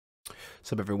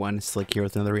What's up, everyone? Slick here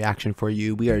with another reaction for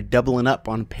you. We are doubling up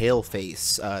on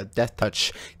Paleface, Death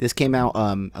Touch. This came out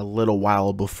a little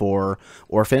while before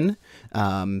Orphan,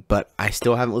 but I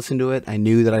still haven't listened to it. I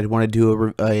knew that I'd want to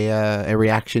do a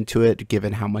reaction to it,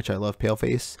 given how much I love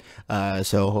Paleface.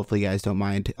 So hopefully you guys don't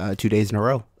mind 2 days in a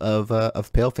row of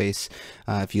Paleface.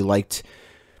 If you liked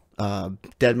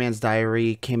Dead Man's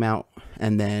Diary came out,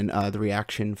 and then the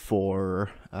reaction for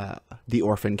The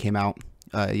Orphan came out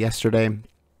yesterday.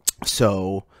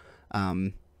 So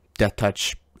Death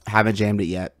Touch, haven't jammed it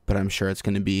yet, but I'm sure it's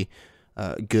going to be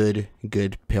good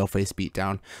Paleface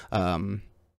beatdown.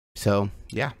 So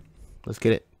yeah, let's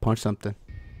get it. Punch something.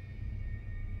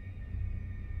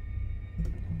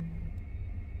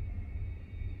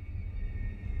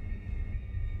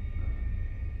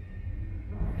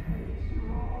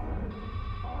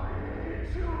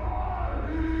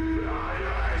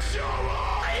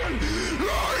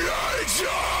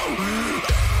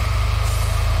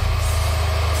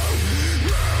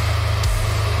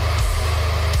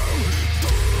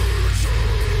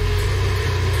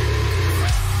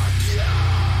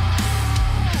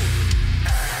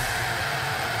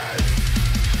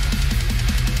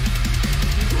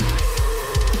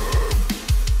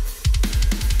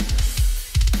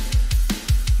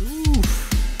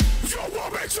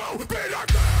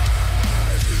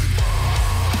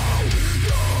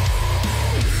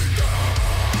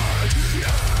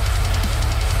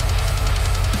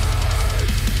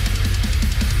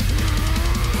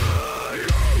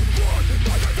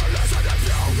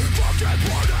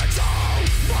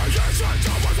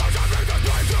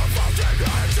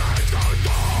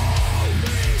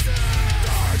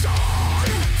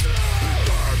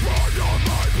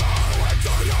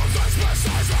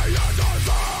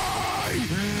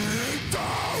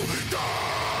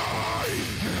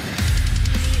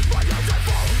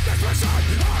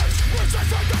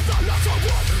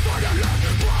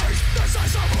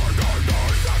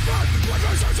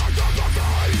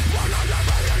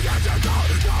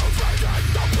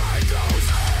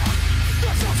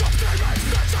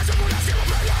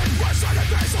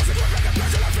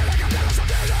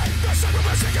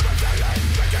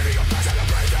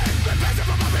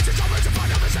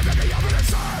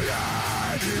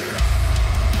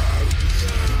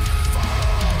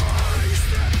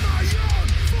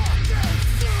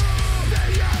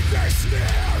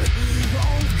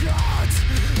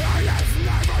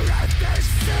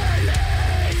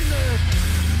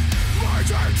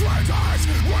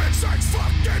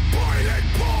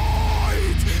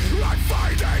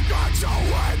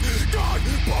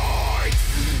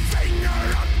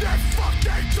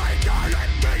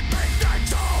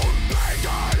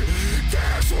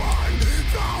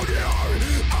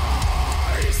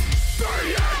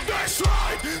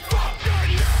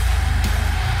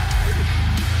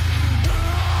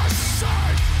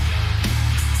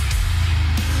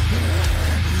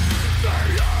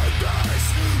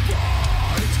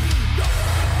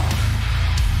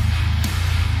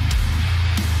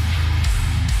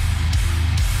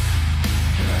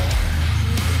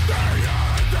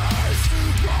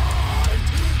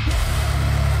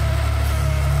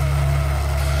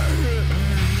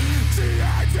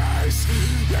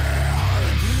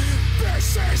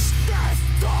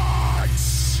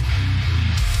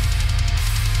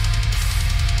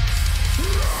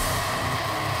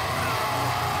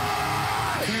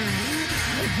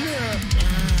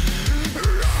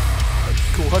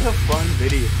 What a fun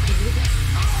video.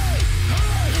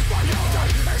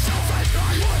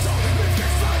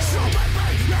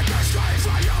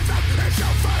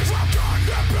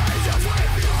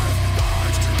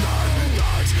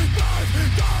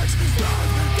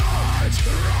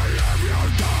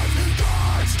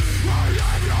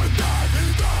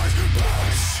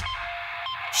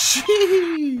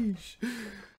 Sheesh.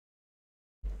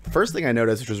 First thing I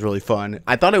noticed, which was really fun,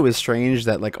 I thought it was strange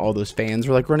that like all those fans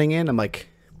were like running in. I'm like,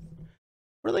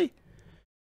 really?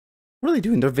 What are they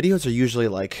doing? Their videos are usually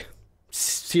like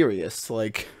serious,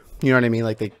 like, you know what I mean?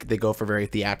 Like they go for very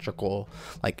theatrical,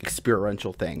 like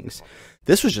experiential things.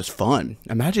 This was just fun.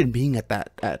 Imagine being at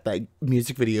that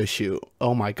music video shoot.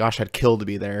 Oh my gosh, I'd kill to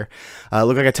be there.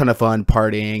 Looked like a ton of fun,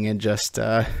 partying and just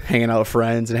hanging out with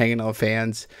friends and hanging out with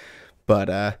fans.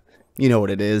 But you know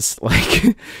what it is,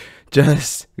 like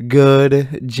just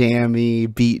good jammy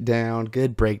beatdown,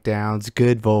 good breakdowns,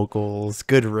 good vocals,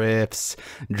 good riffs.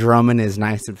 Drumming is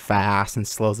nice and fast and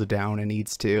slows it down when it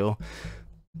needs to.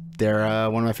 They're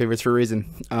one of my favorites for a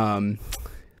reason.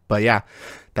 But yeah,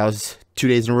 that was 2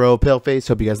 days in a row, Paleface.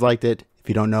 Hope you guys liked it. If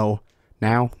you don't know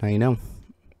now you know.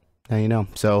 Now you know.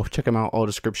 So check them out. All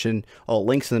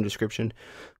links in the description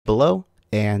below,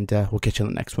 and we'll catch you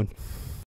on the next one.